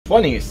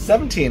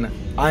2017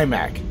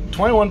 iMac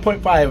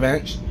 21.5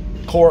 inch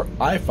Core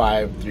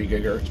i5 3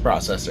 GHz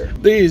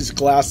processor. These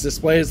glass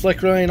displays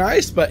look really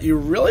nice, but you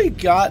really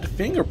got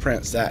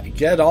fingerprints that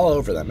get all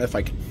over them, if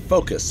I can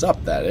focus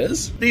up, that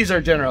is. These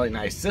are generally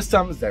nice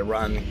systems. They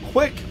run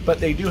quick, but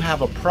they do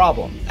have a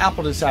problem.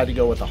 Apple decided to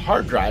go with a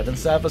hard drive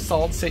instead of a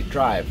solid state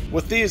drive.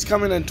 With these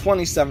coming in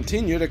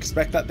 2017, you'd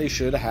expect that they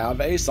should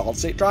have a solid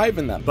state drive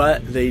in them,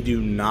 but they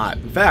do not.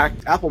 In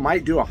fact, Apple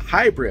might do a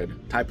hybrid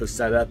type of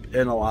setup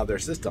in a lot of their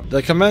systems.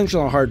 The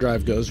conventional hard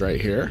drive goes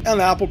right here, and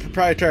the Apple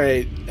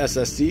proprietary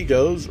SSD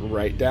goes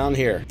right down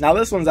here. Now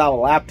this one's out of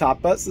a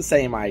laptop, but it's the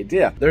same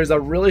idea. There's a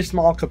really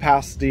small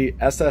capacity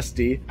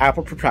SSD,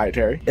 Apple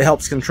proprietary. It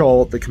helps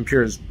control the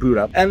computer's boot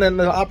up, and then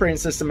the operating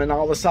system and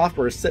all the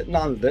software is sitting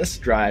on this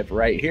drive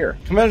right here.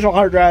 Conventional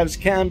hard drives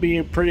can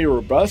be pretty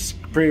robust,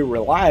 pretty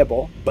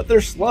reliable, but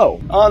they're slow.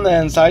 On the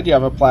inside, you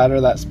have a platter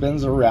that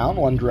spins around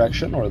one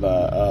direction or the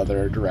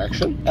other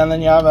direction, and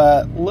then you have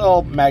a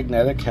little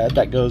magnetic head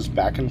that goes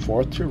back and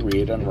forth to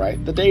read and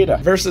write the data.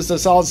 Versus a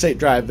solid state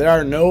drive, there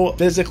are no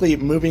physically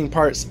moving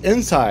parts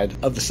inside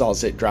of the solid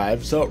state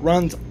drive, so it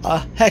runs a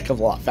heck of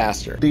a lot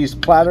faster. These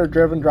platter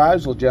driven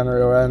drives will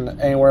generally run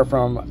anywhere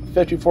from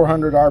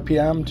 5400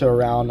 RPM to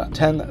around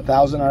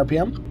 10,000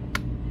 RPM.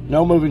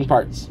 No moving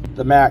parts.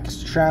 The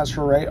max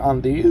transfer rate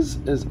on these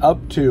is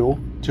up to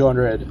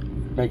 200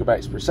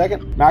 megabytes per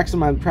second.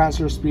 Maximum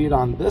transfer speed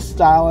on this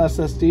style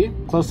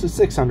SSD, close to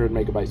 600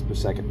 megabytes per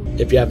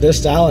second. If you have this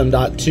style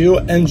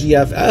M.2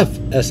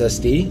 NGFF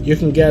SSD, you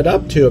can get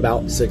up to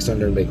about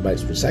 600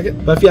 megabytes per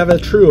second. But if you have a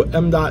true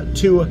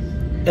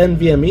M.2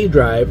 NVMe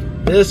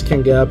drive, this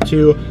can get up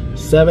to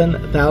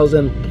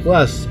 7,000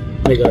 plus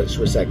megabytes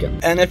per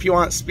second. And if you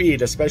want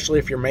speed, especially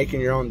if you're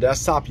making your own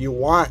desktop, you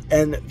want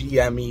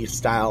NVMe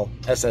style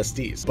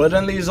SSDs. But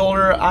in these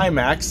older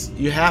iMacs,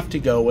 you have to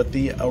go with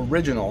the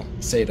original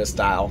SATA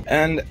style.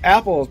 And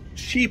Apple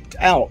cheaped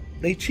out.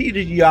 They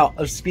cheated you out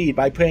of speed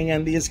by putting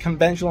in these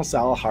conventional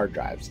style hard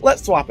drives.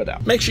 Let's swap it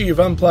out. Make sure you've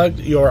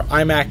unplugged your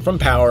iMac from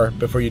power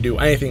before you do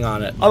anything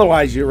on it.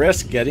 Otherwise, you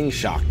risk getting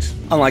shocked.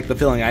 Unlike the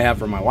feeling I have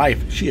for my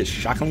wife, she is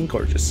shockingly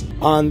gorgeous.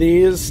 On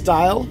these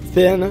style,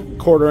 thin,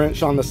 1/4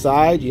 inch on the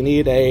side, you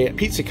need a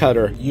pizza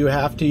cutter. You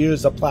have to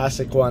use a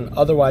plastic one,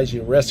 otherwise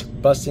you risk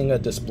busting a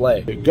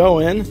display. You go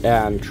in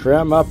and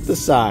trim up the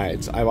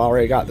sides. I've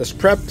already got this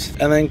prepped,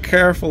 and then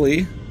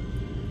carefully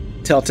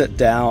tilt it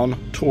down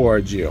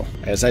towards you,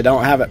 as I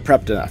don't have it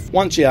prepped enough.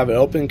 Once you have it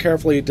open,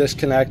 carefully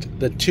disconnect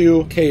the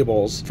 2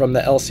 cables from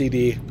the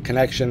LCD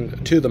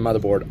connection to the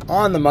motherboard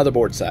on the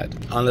motherboard side.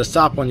 On this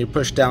top one, you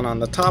push down on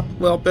the top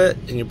a little bit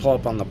and you pull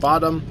up on the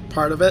bottom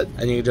part of it,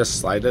 and you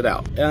just slide it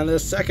out. And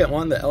this second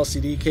one, the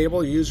LCD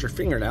cable, you use your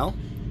fingernail.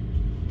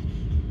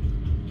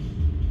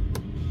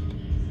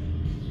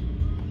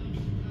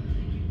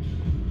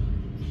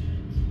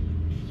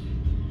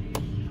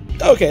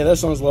 Okay,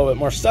 this one's a little bit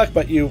more stuck,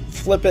 but you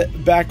flip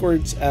it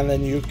backwards and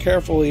then you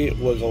carefully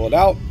wiggle it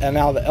out. And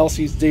now the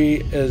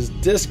LCD is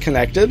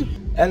disconnected.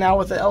 And now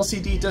with the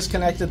LCD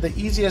disconnected, the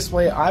easiest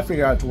way I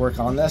figured out to work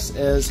on this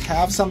is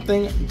have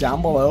something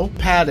down below,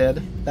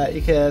 padded, that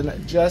you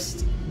can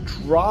just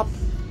drop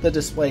the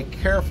display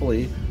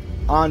carefully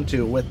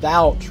onto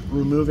without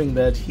removing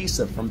the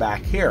adhesive from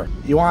back here.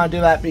 You want to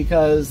do that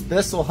because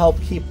this will help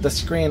keep the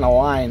screen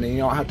aligned and you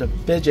don't have to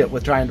fidget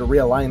with trying to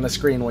realign the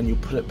screen when you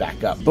put it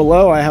back up.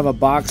 Below I have a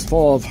box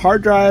full of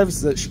hard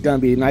drives that's going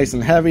to be nice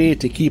and heavy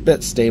to keep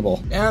it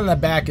stable. And the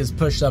back is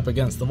pushed up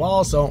against the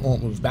wall so it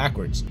won't move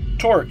backwards.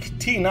 Torque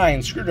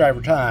T9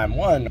 screwdriver time.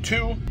 1,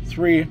 2,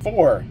 3,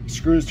 4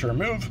 screws to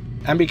remove.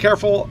 And be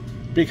careful,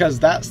 because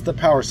that's the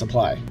power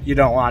supply. You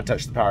don't want to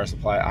touch the power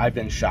supply. I've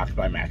been shocked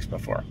by Macs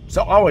before.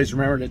 So always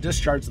remember to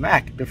discharge the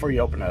Mac before you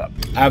open it up.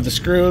 I have the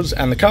screws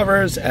and the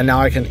covers, and now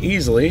I can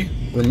easily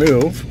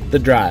remove the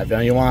drive.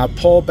 Now you want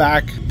to pull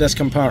back this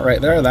component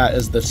right there. That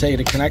is the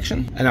SATA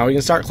connection. And now we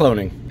can start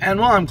cloning. And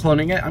while I'm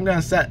cloning it, I'm going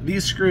to set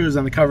these screws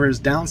and the covers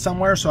down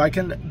somewhere so I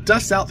can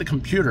dust out the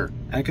computer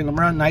and it can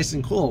run nice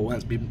and cool when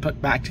it's being put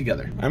back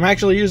together. I'm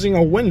actually using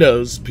a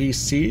Windows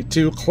PC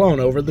to clone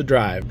over the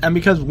drive. And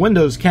because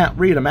Windows can't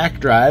read a Mac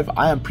drive,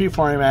 I am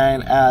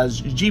preformatting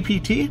as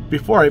GPT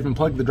before I even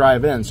plug the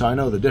drive in, so I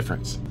know the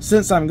difference.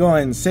 Since I'm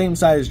going same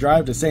size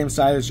drive to same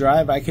size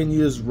drive, I can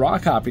use raw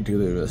copy to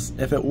do this.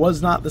 If it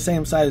was not the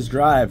same size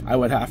drive, I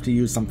would have to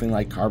use something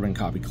like Carbon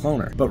Copy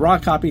Cloner. But raw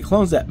copy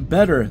clones it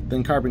better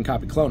than Carbon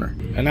Copy Cloner.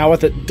 And now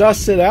with it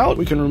dusted out,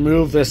 we can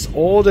remove this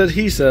old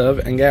adhesive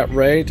and get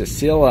ready to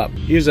seal up.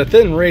 Use a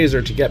thin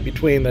razor to get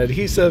between the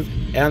adhesive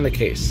and the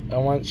case.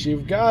 And once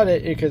you've got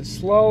it, you can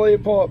slowly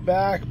pull it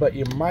back, but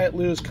you might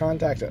lose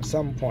contact at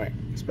some point,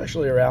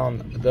 especially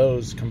around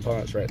those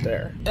components right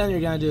there. And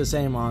you're gonna do the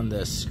same on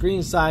this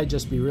screen side.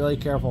 Just be really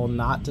careful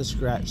not to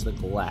scratch the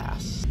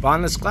glass. But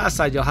on this glass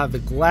side, you'll have the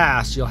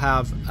glass, you'll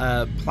have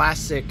a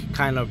plastic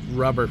kind of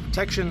rubber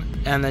protection,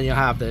 and then you'll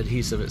have the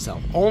adhesive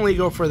itself. Only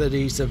go for the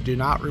adhesive, do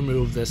not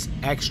remove this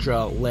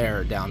extra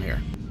layer down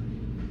here.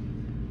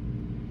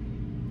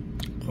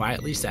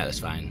 Quietly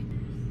satisfying.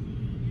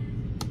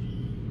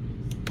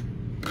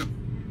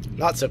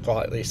 not so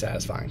quality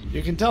satisfying.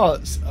 You can tell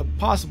it's a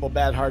possible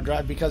bad hard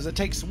drive because it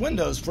takes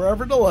Windows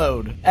forever to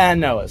load. And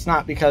no, it's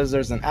not because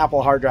there's an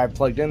Apple hard drive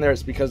plugged in there,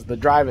 it's because the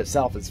drive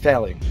itself is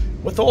failing.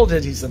 With the old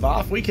adhesive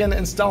off, we can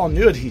install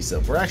new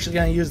adhesive. We're actually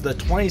going to use the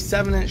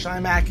 27-inch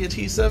iMac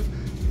adhesive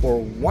for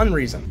one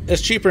reason.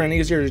 It's cheaper and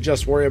easier to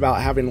just worry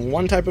about having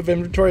one type of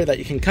inventory that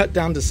you can cut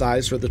down to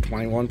size for the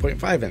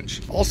 21.5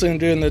 inch. Also, in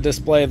doing the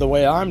display the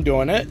way I'm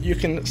doing it, you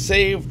can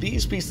save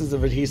these pieces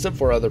of adhesive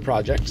for other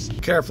projects.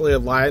 Carefully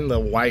align the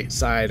white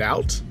side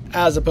out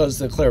as opposed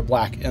to the clear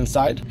black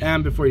inside.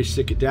 And before you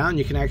stick it down,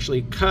 you can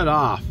actually cut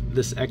off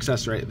this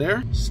excess right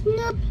there.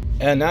 Snip.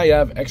 And now you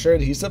have extra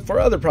adhesive for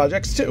other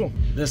projects too.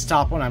 This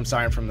top one I'm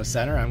starting from the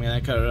center. I'm gonna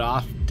cut it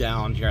off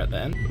down here at the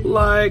end,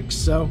 like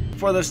so.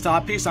 For this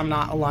top piece, I'm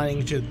not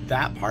aligning to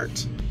that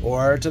part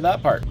or to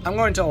that part. I'm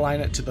going to align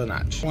it to the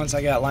notch. Once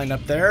I get it lined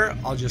up there,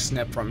 I'll just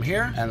snip from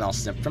here and I'll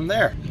snip from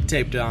there.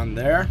 Taped it on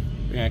there.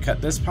 We're gonna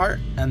cut this part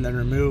and then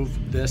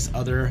remove this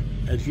other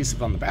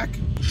adhesive on the back.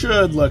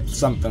 Should look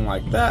something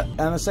like that.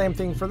 And the same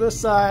thing for this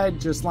side,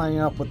 just lining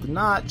up with the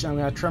notch. I'm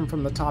gonna trim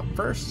from the top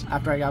first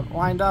after I got it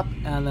lined up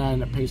and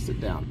then paste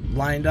it down.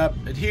 Lined up,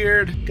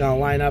 adhered, gonna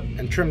line up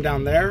and trim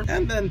down there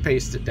and then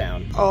paste it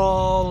down.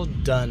 All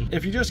done.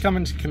 If you just come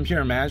into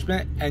computer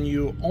management and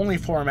you only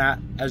format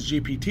as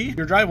GPT,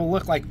 your drive will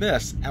look like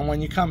this. And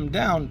when you come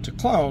down to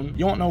clone,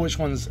 you won't know which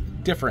one's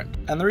different.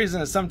 And the reason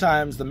is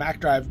sometimes the Mac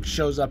drive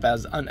shows up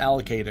as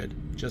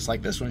unallocated, just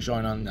like this one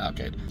showing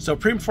unallocated. So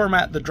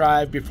pre-format the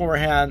drive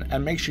beforehand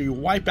and make sure you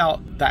wipe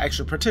out that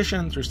extra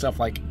partition through stuff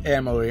like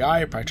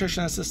AMOEI,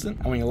 Partition Assistant.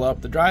 And when you load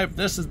up the drive,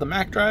 this is the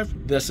Mac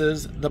drive, this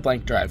is the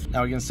blank drive.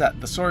 Now we can set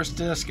the source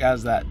disk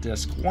as that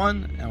disk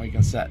 1, and we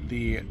can set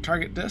the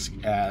target disk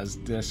as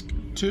disk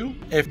 2.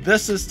 If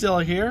this is still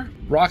here,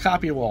 raw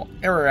copy will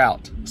error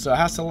out. So it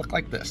has to look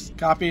like this.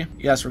 Copy,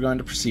 yes, we're going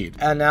to proceed.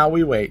 And now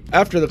we wait.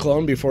 After the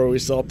clone, before we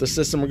set up the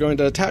system, we're going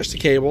to attach the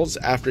cables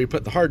after we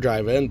put the hard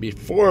drive in,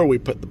 before we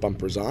put the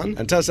bumpers on,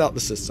 and test out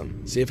the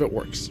system, see if it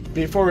works.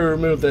 Before we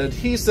remove the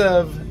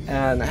adhesive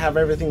and have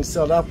everything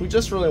sealed up, we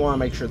just really want to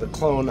make sure the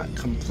clone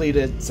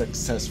completed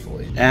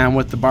successfully. And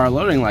with the bar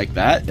loading like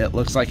that, it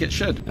looks like it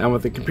should. And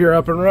with the computer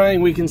up and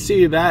running, we can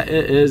see that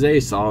it is a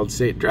solid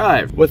state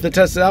drive. With the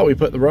tested out, we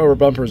put the rubber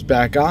bumpers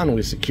back on,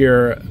 we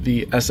secure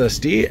the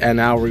SSD, and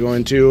now we're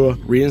going to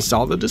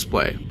reinstall the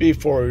display.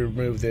 Before we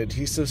remove the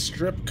adhesive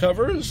strip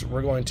covers,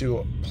 we're going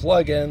to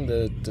plug in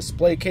the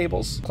display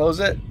cables, close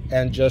it,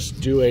 and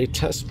just do a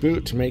test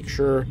boot to make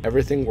sure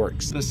everything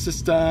works. The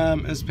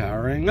system is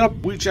powering up.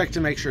 We check to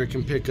make sure it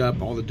can pick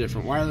up all the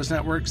different wireless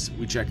networks.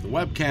 We check the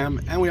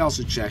webcam, and we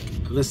also check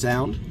the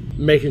sound,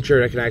 making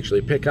sure it can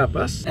actually pick up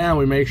us, and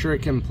we make sure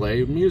it can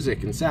play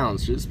music and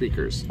sounds through the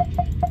speakers.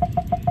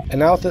 And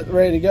now with it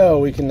ready to go,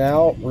 we can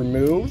now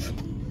remove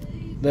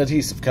the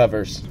adhesive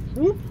covers.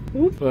 Whoop,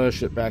 whoop.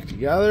 Push it back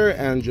together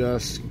and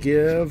just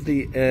give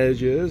the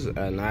edges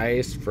a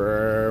nice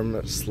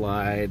firm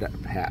slide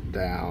pat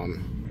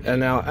down. And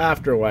now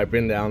after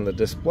wiping down the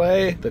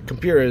display, the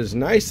computer is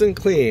nice and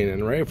clean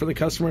and ready for the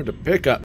customer to pick up.